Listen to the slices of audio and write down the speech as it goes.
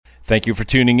Thank you for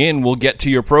tuning in. We'll get to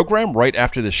your program right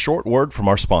after this short word from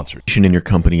our sponsors. In your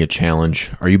company a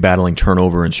challenge? Are you battling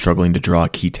turnover and struggling to draw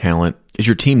key talent? Is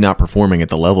your team not performing at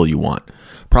the level you want?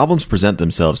 Problems present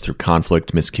themselves through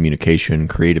conflict, miscommunication,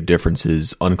 creative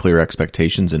differences, unclear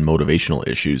expectations, and motivational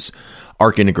issues.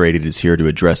 ARC Integrated is here to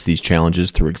address these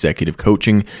challenges through executive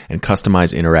coaching and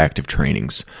customized interactive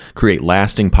trainings. Create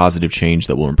lasting positive change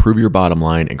that will improve your bottom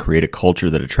line and create a culture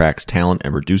that attracts talent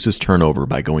and reduces turnover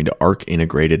by going to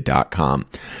arcintegrated.com.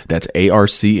 That's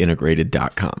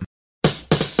arcintegrated.com.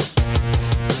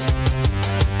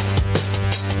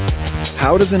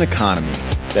 How does an economy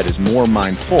that is more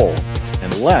mindful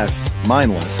and less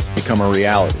mindless become a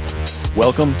reality?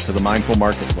 Welcome to the Mindful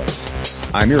Marketplace.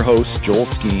 I'm your host, Joel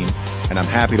Skeen, and I'm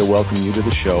happy to welcome you to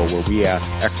the show where we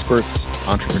ask experts,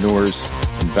 entrepreneurs,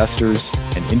 investors,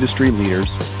 and industry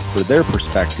leaders for their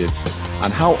perspectives on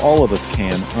how all of us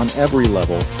can, on every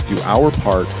level, do our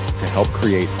part to help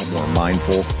create a more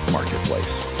mindful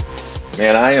marketplace.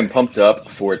 Man, I am pumped up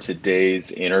for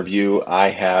today's interview. I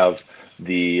have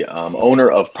the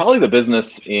owner of probably the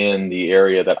business in the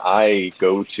area that I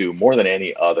go to more than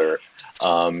any other.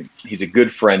 He's a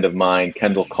good friend of mine,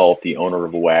 Kendal Kulp, the owner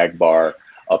of Wagbar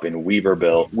up in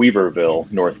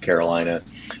Weaverville, North Carolina.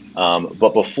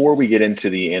 But before we get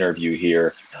into the interview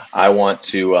here, I want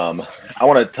to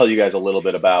tell you guys a little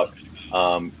bit about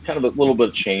kind of a little bit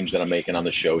of change that I'm making on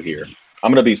the show here.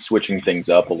 I'm going to be switching things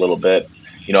up a little bit.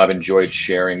 You know, I've enjoyed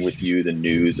sharing with you the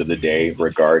news of the day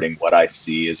regarding what I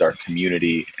see as our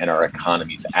community and our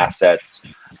economy's assets,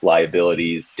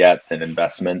 liabilities, debts, and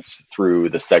investments through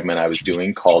the segment I was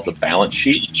doing called The Balance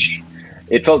Sheet.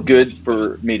 It felt good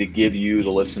for me to give you, the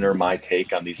listener, my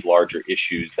take on these larger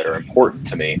issues that are important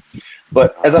to me.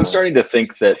 But as I'm starting to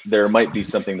think that there might be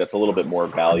something that's a little bit more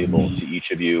valuable to each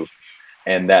of you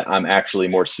and that I'm actually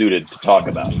more suited to talk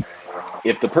about.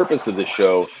 If the purpose of this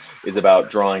show is about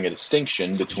drawing a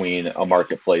distinction between a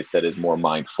marketplace that is more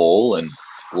mindful and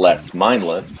less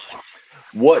mindless,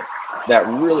 what that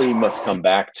really must come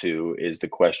back to is the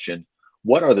question,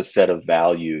 what are the set of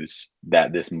values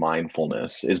that this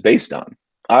mindfulness is based on?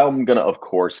 I'm going to, of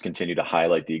course, continue to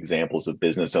highlight the examples of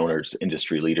business owners,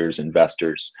 industry leaders,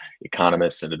 investors,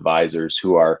 economists, and advisors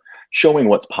who are showing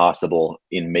what's possible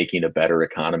in making a better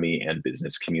economy and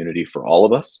business community for all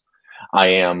of us. I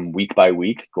am week by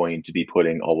week going to be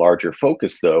putting a larger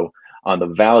focus, though, on the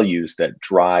values that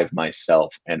drive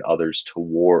myself and others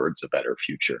towards a better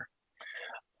future.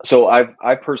 So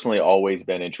I've personally always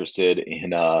been interested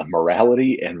in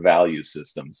morality and value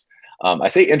systems. I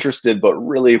say interested, but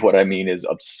really what I mean is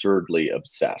absurdly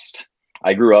obsessed.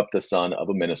 I grew up the son of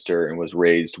a minister and was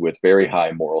raised with very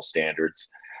high moral standards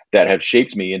that have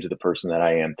shaped me into the person that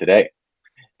I am today.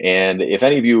 And if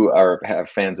any of you have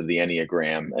fans of the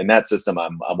Enneagram, in that system,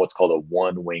 I'm what's called a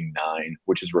one-wing 9,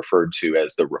 which is referred to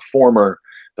as the reformer,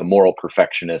 the moral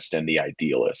perfectionist, and the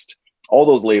idealist. All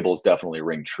those labels definitely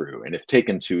ring true. And if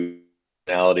taken to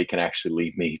personality, can actually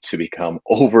lead me to become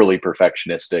overly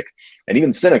perfectionistic and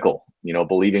even cynical,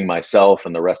 believing myself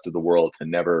and the rest of the world to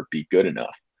never be good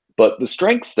enough. But the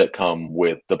strengths that come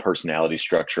with the personality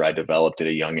structure I developed at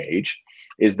a young age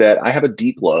is that I have a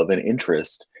deep love and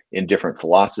interest in different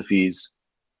philosophies,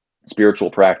 spiritual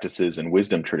practices, and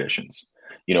wisdom traditions,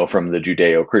 from the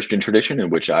Judeo-Christian tradition in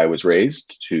which I was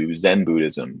raised to Zen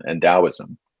Buddhism and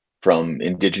Taoism, from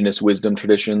indigenous wisdom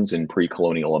traditions in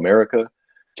pre-colonial America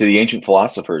to the ancient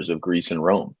philosophers of Greece and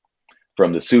Rome,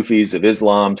 from the Sufis of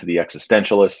Islam to the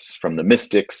existentialists, from the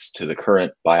mystics to the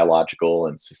current biological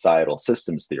and societal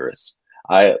systems theorists.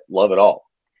 I love it all.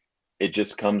 It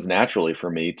just comes naturally for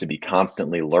me to be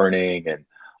constantly learning and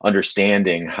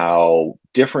understanding how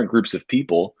different groups of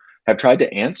people have tried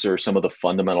to answer some of the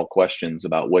fundamental questions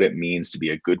about what it means to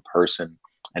be a good person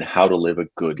and how to live a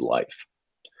good life.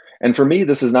 And for me,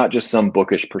 this is not just some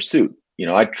bookish pursuit.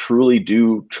 I truly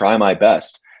do try my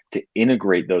best to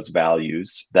integrate those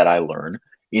values that I learn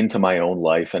into my own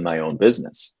life and my own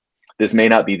business. This may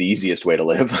not be the easiest way to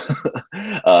live.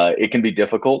 It can be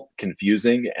difficult,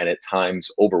 confusing, and at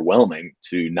times overwhelming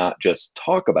to not just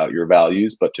talk about your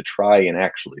values, but to try and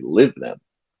actually live them.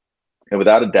 And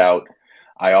without a doubt,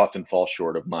 I often fall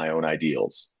short of my own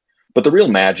ideals. But the real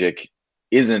magic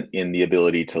isn't in the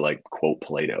ability to quote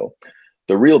Plato.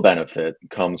 The real benefit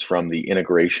comes from the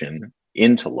integration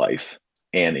into life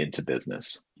and into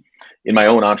business. In my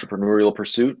own entrepreneurial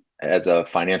pursuit as a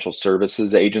financial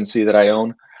services agency that I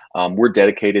own, we're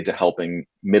dedicated to helping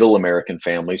middle American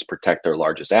families protect their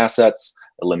largest assets,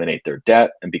 eliminate their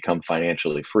debt, and become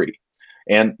financially free.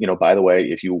 And, by the way,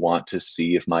 if you want to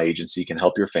see if my agency can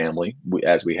help your family,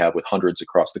 as we have with hundreds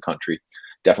across the country,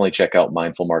 definitely check out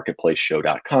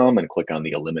mindfulmarketplaceshow.com and click on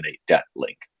the Eliminate Debt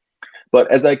link. But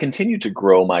as I continue to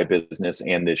grow my business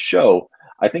and this show,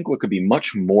 I think what could be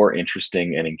much more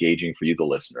interesting and engaging for you, the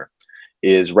listener,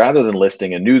 is rather than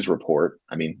listing a news report,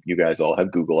 I mean, you guys all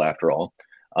have Google after all,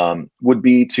 would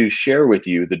be to share with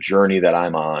you the journey that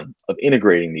I'm on of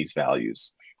integrating these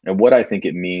values and what I think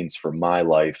it means for my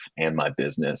life and my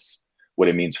business, what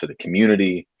it means for the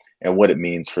community, and what it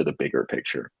means for the bigger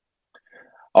picture.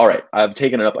 All right, I've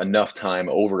taken up enough time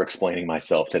over explaining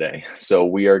myself today. So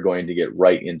we are going to get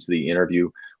right into the interview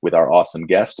with our awesome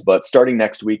guest. But starting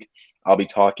next week, I'll be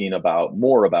talking about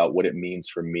more about what it means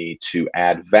for me to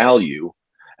add value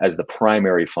as the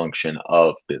primary function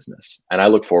of business. And I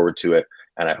look forward to it,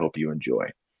 and I hope you enjoy.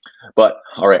 But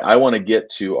all right, I want to get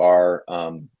to our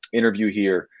interview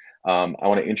here. I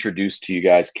want to introduce to you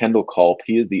guys Kendal Kulp.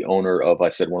 He is the owner of, I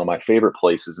said, one of my favorite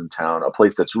places in town, a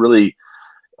place that's really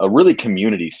a really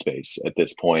community space at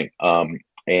this point,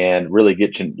 and really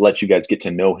let you guys get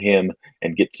to know him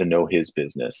and get to know his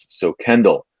business. So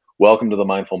Kendal, welcome to the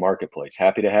Mindful Marketplace.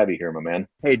 Happy to have you here, my man.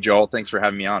 Hey, Joel. Thanks for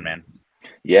having me on, man.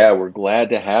 Yeah, we're glad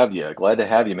to have you. Glad to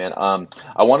have you, man.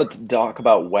 I wanted to talk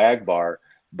about Wagbar,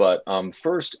 but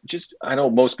first, I know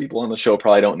most people on the show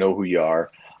probably don't know who you are.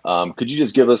 Could you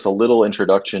just give us a little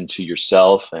introduction to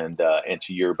yourself and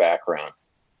to your background?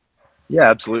 Yeah,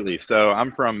 absolutely. So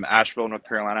I'm from Asheville, North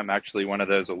Carolina. I'm actually one of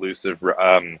those elusive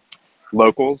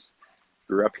locals.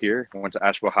 Grew up here, went to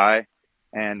Asheville High,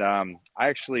 and I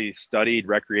actually studied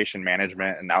recreation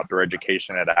management and outdoor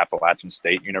education at Appalachian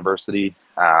State University,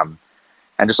 and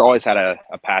just always had a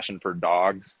passion for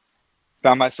dogs.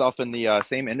 Found myself in the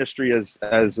same industry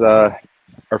as our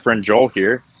friend Joel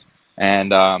here,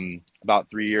 and about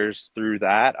 3 years through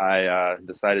that, I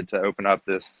decided to open up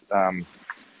this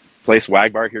place,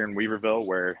 Wagbar, here in Weaverville,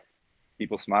 where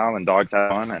people smile and dogs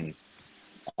have fun,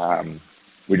 and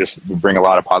we bring a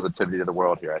lot of positivity to the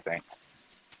world here, I think.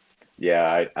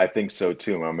 Yeah, I think so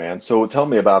too, my man. So tell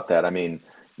me about that. I mean,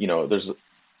 there's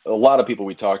a lot of people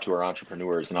we talk to are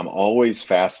entrepreneurs, and I'm always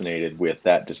fascinated with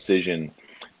that decision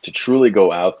to truly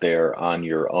go out there on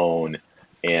your own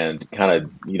and kind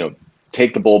of,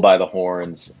 take the bull by the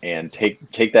horns and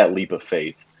take that leap of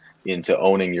faith into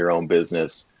owning your own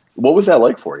business. What was that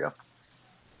like for you?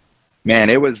 Man,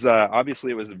 it was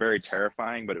obviously it was very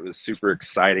terrifying, but it was super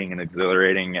exciting and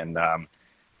exhilarating. And,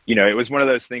 it was one of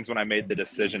those things when I made the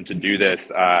decision to do this.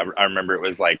 I remember it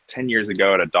was like 10 years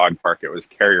ago at a dog park. It was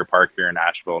Carrier Park here in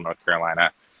Asheville, North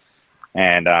Carolina.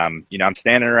 And, I'm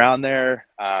standing around there.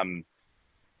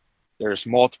 There's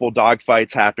multiple dog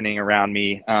fights happening around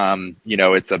me.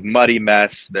 It's a muddy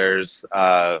mess. There's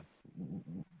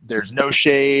no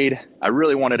shade. I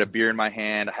really wanted a beer in my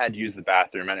hand. I had to use the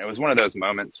bathroom, and it was one of those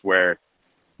moments where,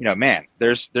 man,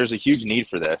 there's a huge need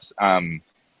for this.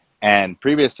 And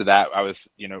previous to that, I was,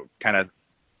 kind of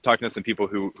talking to some people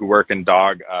who work in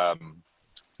dog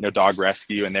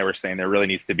rescue, and they were saying there really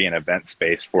needs to be an event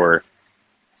space for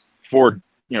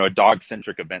a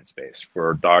dog-centric event space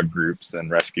for dog groups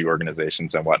and rescue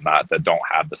organizations and whatnot that don't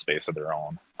have the space of their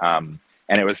own.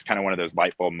 And it was kind of one of those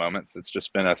light bulb moments. It's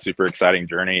just been a super exciting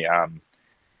journey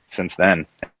since then.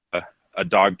 A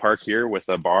dog park here with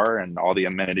a bar and all the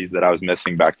amenities that I was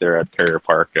missing back there at Carrier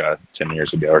Park 10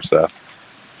 years ago or so.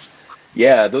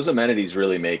 Yeah, those amenities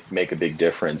really make a big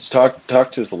difference. Talk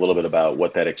to us a little bit about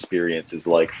what that experience is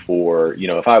like for,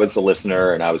 if I was a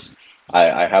listener and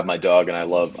I have my dog and I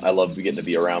love getting to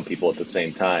be around people at the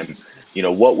same time.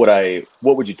 What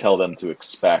would you tell them to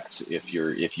expect if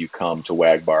you come to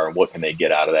Wagbar, and what can they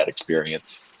get out of that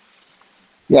experience?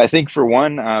 Yeah, I think for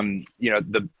one,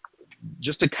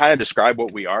 just to kind of describe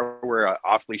what we are, we're an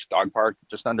off-leash dog park,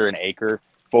 just under an acre,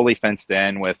 fully fenced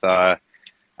in with a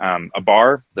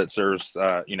bar that serves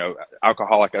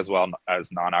alcoholic as well as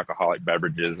non-alcoholic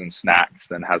beverages and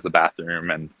snacks, and has a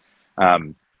bathroom. And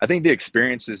I think the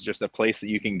experience is just a place that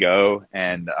you can go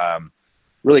and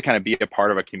really kind of be a part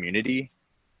of a community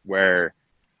where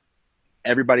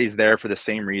everybody's there for the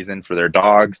same reason, for their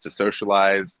dogs, to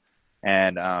socialize.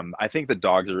 And I think the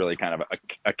dogs are really kind of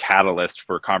a catalyst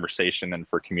for conversation and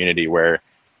for community where,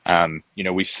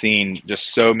 we've seen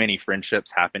just so many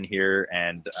friendships happen here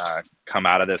and come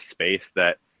out of this space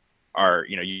that are,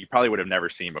 you probably would have never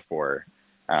seen before,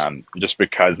 just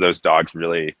because those dogs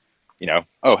really,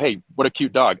 oh, hey, what a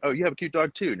cute dog. Oh, you have a cute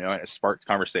dog too. And it sparks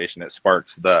conversation. It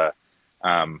sparks that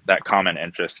common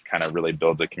interest, kind of really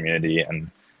builds a community. And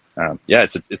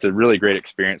it's a really great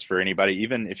experience for anybody,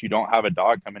 even if you don't have a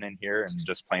dog, coming in here and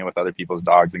just playing with other people's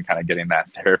dogs and kind of getting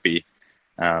that therapy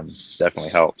definitely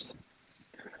helps.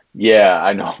 Yeah,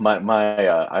 I know. My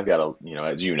I've got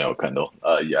as Kendal,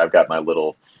 I've got my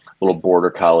little little border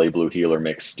collie blue heeler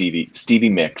mix. Stevie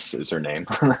Mix is her name.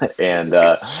 And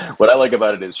what I like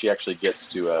about it is she actually gets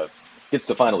to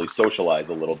finally socialize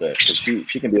a little bit, because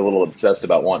she can be a little obsessed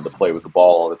about wanting to play with the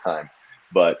ball all the time.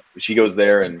 But she goes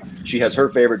there and she has her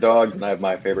favorite dogs, and I have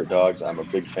my favorite dogs. I'm a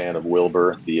big fan of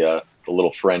Wilbur, the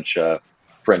little French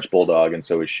bulldog, and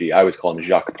so is she. I always call him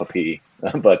Jacques Papi.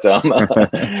 But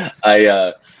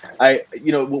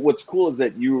what's cool is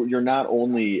that you're not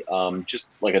only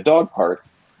just like a dog park,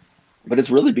 but it's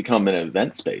really become an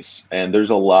event space, and there's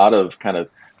a lot of kind of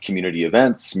community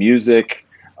events, music.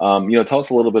 Tell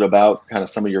us a little bit about kind of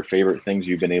some of your favorite things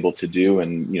you've been able to do,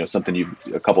 and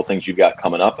a couple things you've got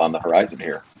coming up on the horizon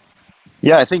here.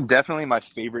 Yeah, I think definitely my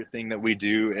favorite thing that we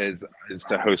do is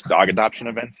to host dog adoption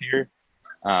events here.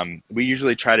 We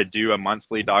usually try to do a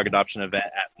monthly dog adoption event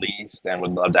at least, and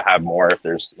would love to have more if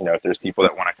there's people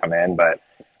that want to come in. But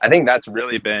I think that's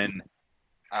really been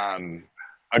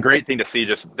a great thing to see,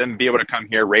 just them be able to come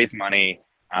here, raise money,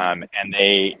 and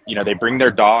they bring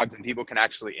their dogs, and people can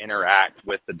actually interact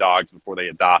with the dogs before they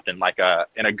adopt in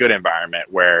in a good environment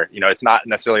where, it's not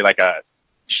necessarily like a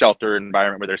shelter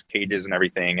environment where there's cages and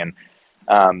everything.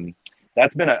 And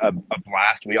that's been a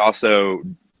blast. We also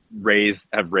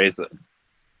have raised a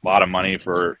lot of money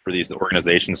for these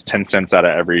organizations. 10 cents out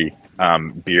of every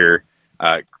beer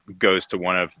goes to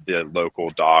one of the local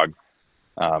dog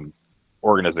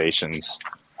organizations.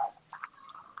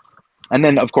 And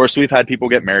then, of course, we've had people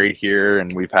get married here,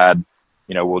 and we've had,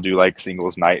 we'll do like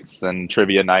singles nights and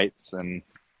trivia nights. And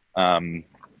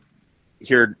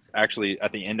here, actually,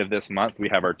 at the end of this month, we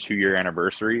have our 2-year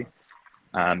anniversary.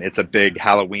 It's a big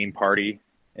Halloween party.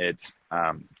 It's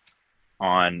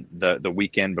on the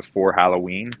weekend before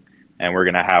Halloween, and we're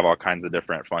going to have all kinds of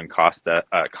different fun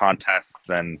contests,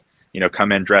 and,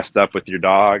 come in dressed up with your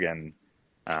dog and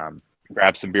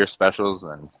grab some beer specials.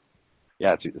 And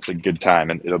yeah, it's a good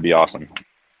time, and it'll be awesome.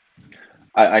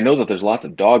 I know that there's lots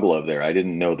of dog love there. I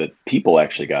didn't know that people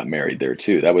actually got married there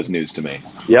too. That was news to me.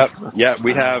 Yep. Yeah,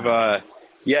 we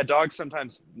have dogs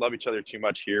sometimes love each other too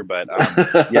much here, but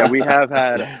yeah, we have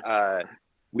had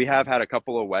a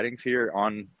couple of weddings here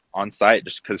on site,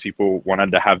 just because people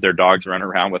wanted to have their dogs run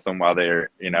around with them while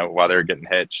they're getting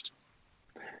hitched.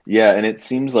 Yeah, and it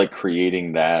seems like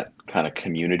creating that kind of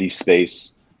community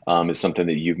space is something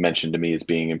that you've mentioned to me as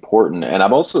being important. And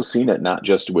I've also seen it not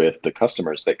just with the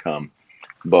customers that come,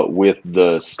 but with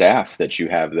the staff that you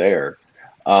have there.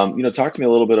 Talk to me a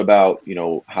little bit about,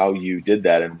 how you did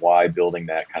that and why building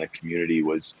that kind of community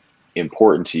was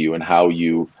important to you, and how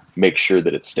you make sure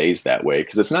that it stays that way.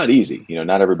 Because it's not easy.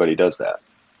 Not everybody does that.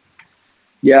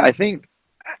 Yeah, I think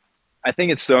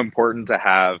it's so important to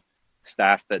have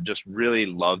staff that just really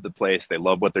love the place. They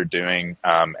love what they're doing,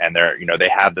 and they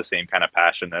have the same kind of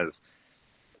passion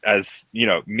as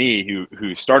me,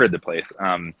 who started the place.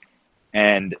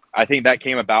 And I think that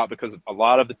came about because a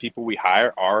lot of the people we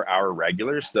hire are our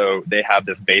regulars, so they have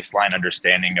this baseline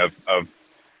understanding of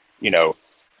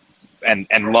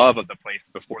and love of the place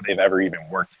before they've ever even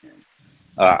worked here.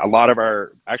 A lot of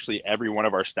every one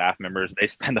of our staff members, they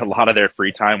spend a lot of their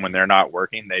free time when they're not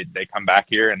working. They come back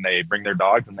here and they bring their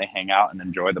dogs and they hang out and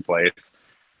enjoy the place.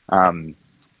 And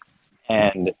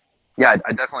yeah,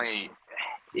 I definitely,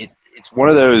 it's one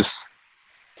of those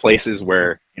places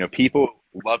where, people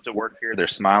love to work here. They're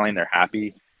smiling, they're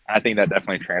happy. And I think that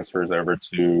definitely transfers over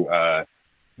to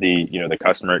the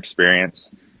customer experience.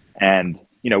 And,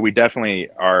 we definitely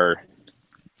are,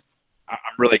 I'm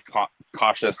really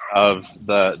cautious of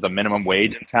the minimum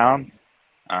wage in town.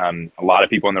 A lot of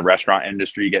people in the restaurant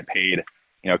industry get paid,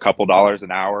 a couple dollars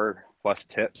an hour plus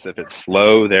tips. If it's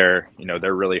slow, they're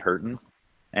really hurting.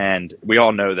 And we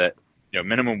all know that,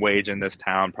 minimum wage in this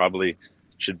town probably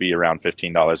should be around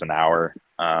 $15 an hour.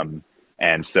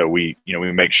 And so we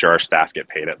make sure our staff get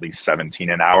paid at least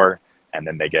 $17 an hour, and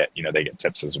then they get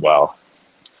tips as well.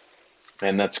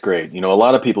 And that's great. A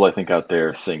lot of people I think out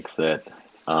there think that,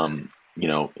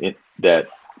 that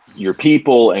your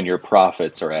people and your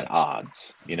profits are at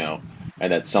odds, and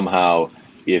that somehow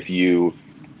if you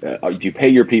pay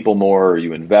your people more, or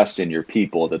you invest in your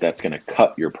people, that's going to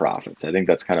cut your profits. I think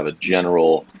that's kind of a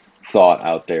general thought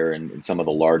out there in some of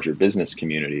the larger business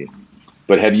community.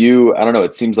 But have you, I don't know,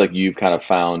 it seems like you've kind of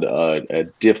found a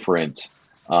different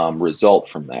result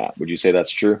from that. Would you say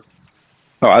that's true?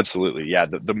 Oh, absolutely. Yeah.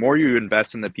 The more you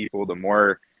invest in the people, the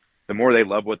more they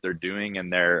love what they're doing,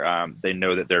 and they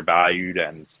know that they're valued.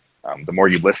 And the more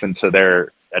you listen to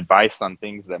their advice on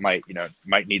things that might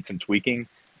need some tweaking,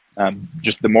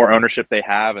 just the more ownership they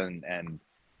have. And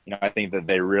I think that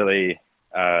they really,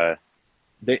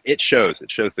 it shows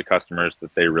the customers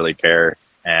that they really care.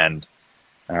 And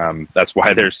that's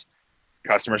why there's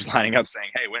customers lining up saying,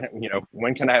 "Hey,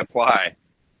 when can I apply?"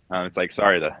 It's like,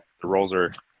 sorry, the roles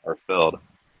are filled.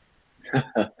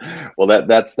 Well,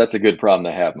 that's a good problem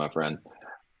to have, my friend.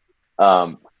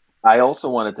 I also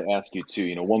wanted to ask you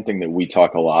too, one thing that we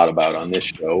talk a lot about on this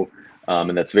show,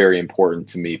 and that's very important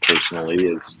to me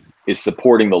personally, is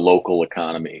supporting the local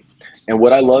economy. And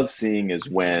what I love seeing is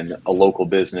when a local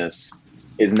business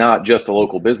is not just a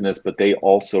local business, but they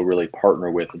also really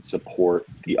partner with and support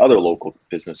the other local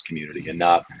business community, and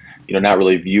not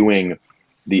really viewing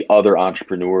the other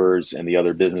entrepreneurs and the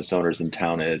other business owners in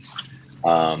town as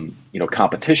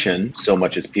competition so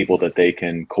much as people that they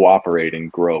can cooperate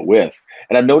and grow with.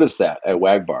 And I've noticed that at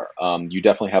Wagbar, you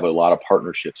definitely have a lot of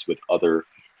partnerships with other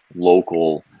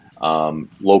local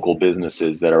local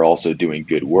businesses that are also doing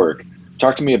good work.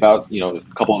 Talk to me about a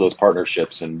couple of those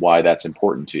partnerships and why that's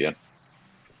important to you.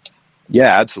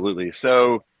 Yeah, absolutely.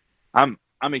 So I'm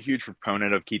a huge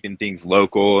proponent of keeping things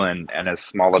local and as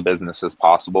small a business as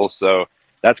possible. So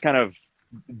that's kind of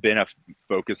been a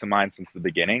focus of mine since the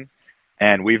beginning.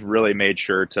 And we've really made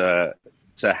sure to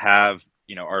have,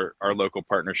 our local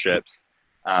partnerships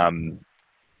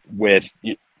with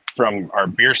from our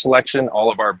beer selection.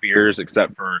 All of our beers,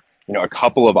 except for, a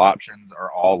couple of options,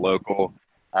 are all local.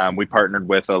 We partnered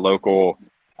with a local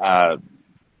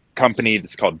company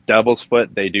that's called Devil's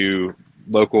Foot. They do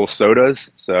local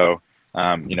sodas. So,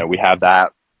 we have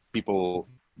that. People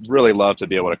really love to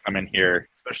be able to come in here,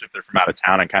 especially if they're from out of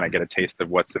town, and kind of get a taste of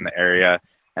what's in the area.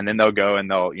 And then they'll go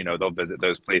and they'll visit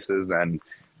those places. And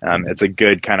it's a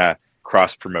good kind of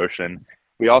cross promotion.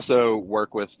 We also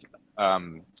work with,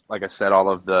 like I said, all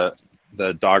of the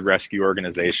dog rescue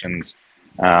organizations.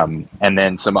 And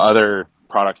then some other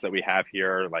products that we have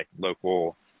here, like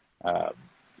local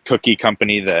cookie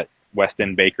company, that West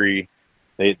End Bakery.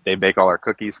 They bake all our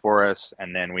cookies for us.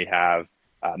 And then we have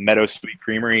Meadow Sweet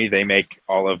Creamery. They make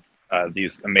all of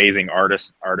these amazing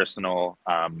artisanal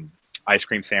ice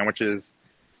cream sandwiches.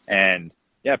 And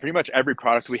yeah, pretty much every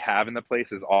product we have in the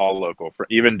place is all local,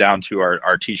 even down to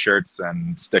our t-shirts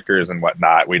and stickers and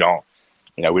whatnot. We don't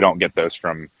get those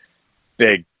from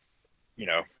big,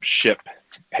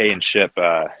 pay and ship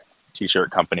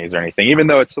t-shirt companies or anything, even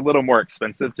though it's a little more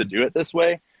expensive to do it this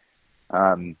way.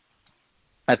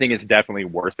 I think it's definitely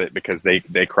worth it because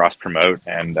they cross promote,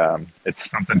 and it's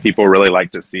something people really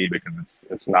like to see, because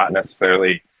it's not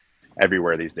necessarily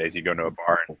everywhere these days. You go to a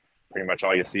bar and pretty much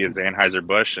all you see is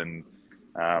Anheuser-Busch, and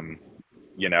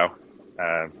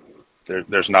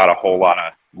there's not a whole lot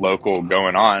of local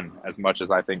going on as much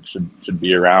as I think should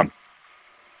be around.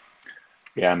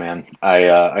 Yeah, man,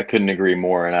 I couldn't agree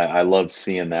more, and I love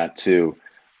seeing that too.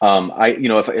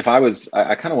 If I was,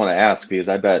 I kind of want to ask, because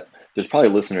I bet there's probably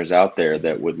listeners out there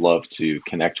that would love to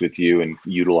connect with you and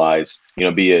utilize,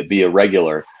 be a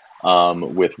regular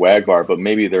with Wagbar, but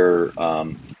maybe they're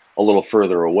a little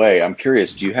further away. I'm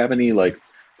curious, do you have any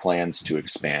plans to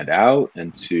expand out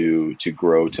and to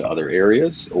grow to other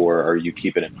areas, or are you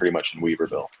keeping it pretty much in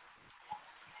Weaverville?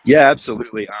 Yeah,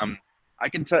 absolutely. I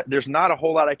can tell there's not a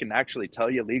whole lot I can actually tell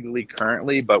you legally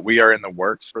currently, but we are in the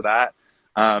works for that.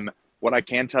 What I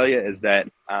can tell you is that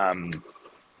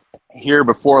here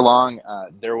before long,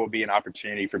 there will be an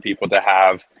opportunity for people to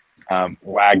have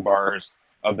Wagbars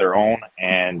of their own,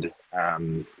 and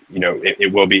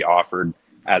it will be offered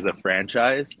as a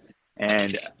franchise,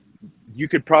 and you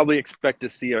could probably expect to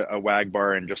see a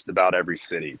Wagbar in just about every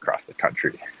city across the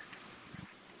country.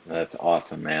 That's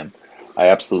awesome, man. I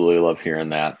absolutely love hearing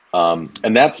that.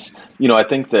 And that's, I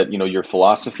think that, your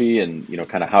philosophy and,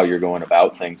 kind of how you're going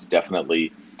about things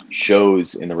definitely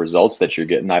shows in the results that you're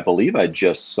getting. I believe I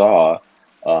just saw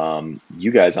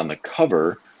you guys on the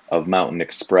cover of Mountain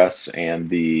Express and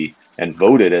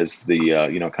voted as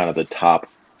the, kind of the top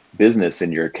business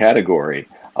in your category.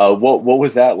 What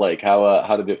was that like?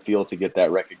 How did it feel to get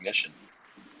that recognition?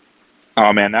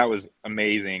 Oh man, that was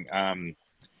amazing.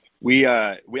 We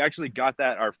actually got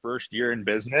that our first year in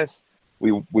business.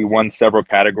 We won several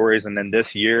categories, and then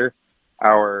this year,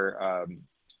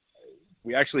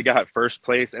 we actually got first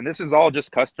place. And this is all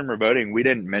just customer voting. We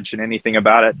didn't mention anything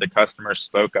about it. The customers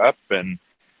spoke up, and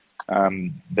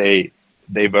they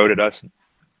voted us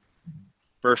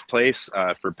first place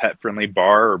for pet-friendly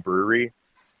bar or brewery.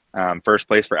 First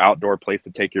place for outdoor place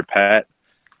to take your pet.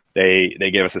 They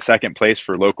gave us a second place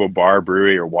for local bar,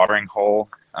 brewery, or watering hole.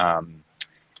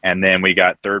 And then we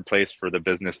got third place for the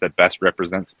business that best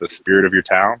represents the spirit of your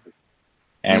town.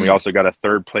 And we also got a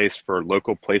third place for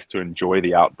local place to enjoy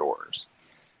the outdoors.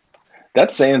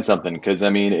 That's saying something, because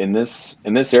I mean, in this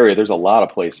area, there's a lot of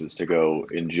places to go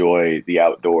enjoy the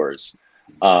outdoors.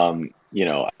 I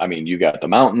mean, you got the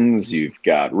mountains, you've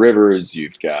got rivers,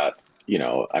 you've got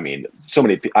so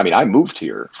many, I moved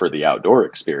here for the outdoor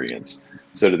experience.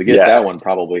 So to get that one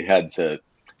probably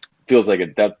feels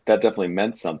like that definitely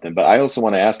meant something. But I also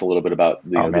want to ask a little bit about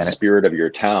the spirit of your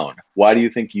town. Why do you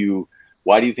think you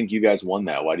guys won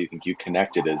that? Why do you think you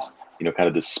connected as, kind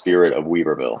of the spirit of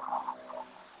Weaverville?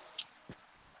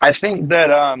 I think that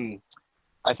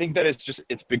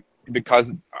it's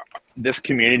because this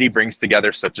community brings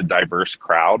together such a diverse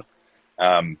crowd.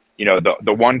 The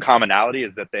one commonality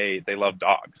is that they love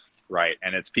dogs, right?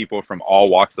 And it's people from all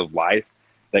walks of life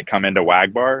that come into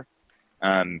Wagbar.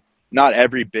 Not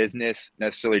every business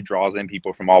necessarily draws in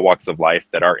people from all walks of life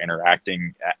that are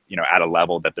interacting at a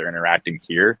level that they're interacting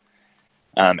here.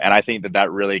 And I think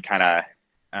that really kind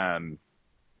of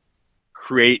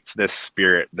creates this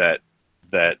spirit that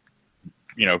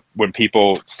when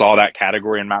people saw that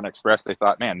category in Mountain Express, they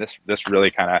thought, man, this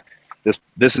really kind of,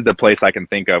 this is the place I can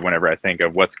think of whenever I think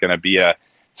of what's going to be a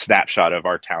snapshot of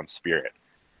our town's spirit.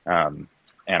 And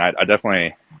I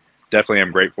definitely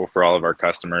am grateful for all of our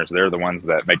customers. They're the ones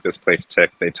that make this place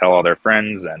tick. They tell all their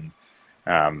friends, and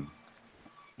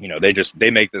they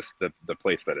make this the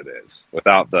place that it is.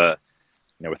 Without the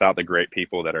great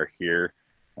people that are here,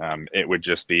 it would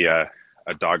just be a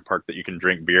dog park that you can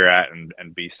drink beer at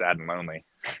and be sad and lonely.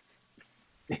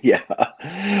 Yeah.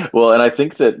 Well, and I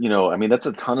think that, that's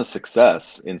a ton of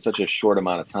success in such a short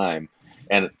amount of time.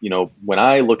 And, when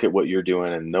I look at what you're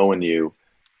doing and knowing you,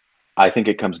 I think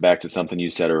it comes back to something you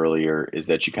said earlier, is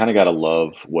that you kind of got to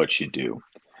love what you do.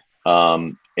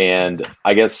 And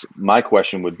I guess my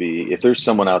question would be, if there's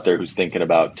someone out there who's thinking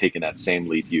about taking that same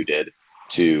leap you did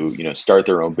to, start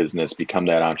their own business, become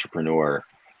that entrepreneur,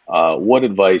 what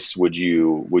advice would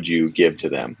you give to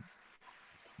them?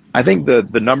 I think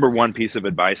the number one piece of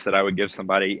advice that I would give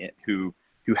somebody who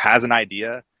has an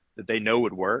idea that they know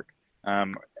would work,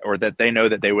 or that they know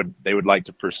that they would like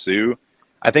to pursue,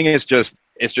 I think it's just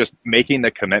making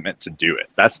the commitment to do it.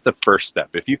 That's the first step.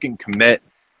 If you can commit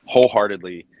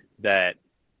wholeheartedly that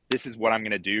this is what I'm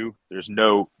going to do, there's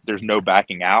no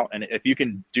backing out. And if you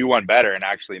can do one better and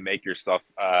actually make yourself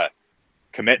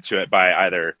commit to it by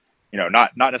either,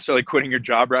 not necessarily quitting your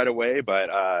job right away,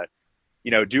 but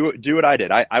do what I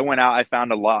did. I went out, I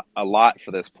found a lot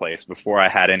for this place before I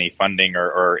had any funding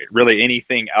or really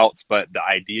anything else but the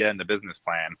idea and the business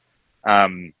plan.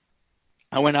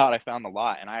 I went out, I found the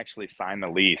lot, and I actually signed the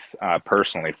lease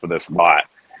personally for this lot.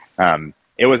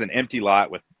 It was an empty lot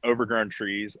with overgrown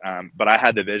trees, but I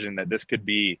had the vision that this could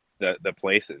be the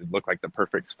place. It looked like the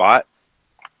perfect spot.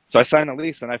 So I signed the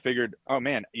lease, and I figured, oh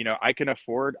man, I can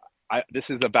afford, this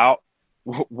is about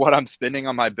what I'm spending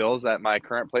on my bills at my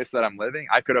current place that I'm living.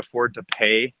 I could afford to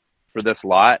pay for this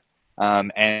lot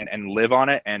and live on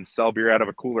it and sell beer out of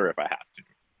a cooler if I have to.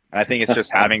 And I think it's just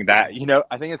having that,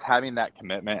 I think it's having that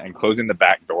commitment and closing the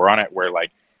back door on it, where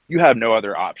like you have no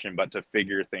other option but to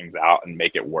figure things out and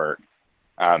make it work.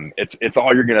 It's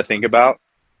all you're going to think about.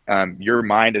 Your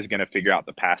mind is going to figure out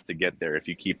the path to get there if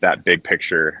you keep that big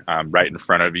picture right in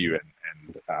front of you,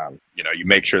 and you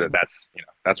make sure that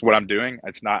that's what I'm doing.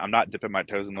 I'm not dipping my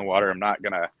toes in the water. I'm not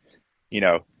going to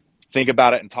think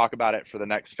about it and talk about it for the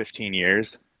next 15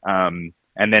 years and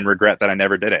then regret that I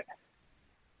never did it.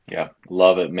 Yeah,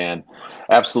 love it, man.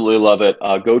 Absolutely love it.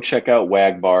 Go check out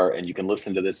Wagbar, and you can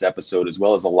listen to this episode as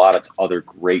well as a lot of other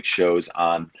great shows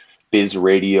on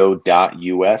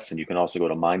bizradio.us, and you can also go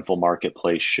to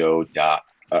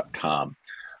mindfulmarketplaceshow.com.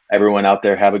 Everyone out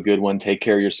there, have a good one. Take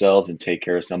care of yourselves and take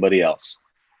care of somebody else.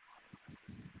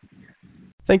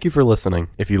 Thank you for listening.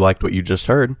 If you liked what you just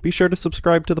heard, be sure to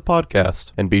subscribe to the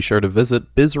podcast, and be sure to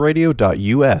visit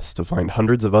bizradio.us to find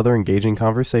hundreds of other engaging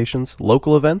conversations,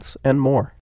 local events, and more.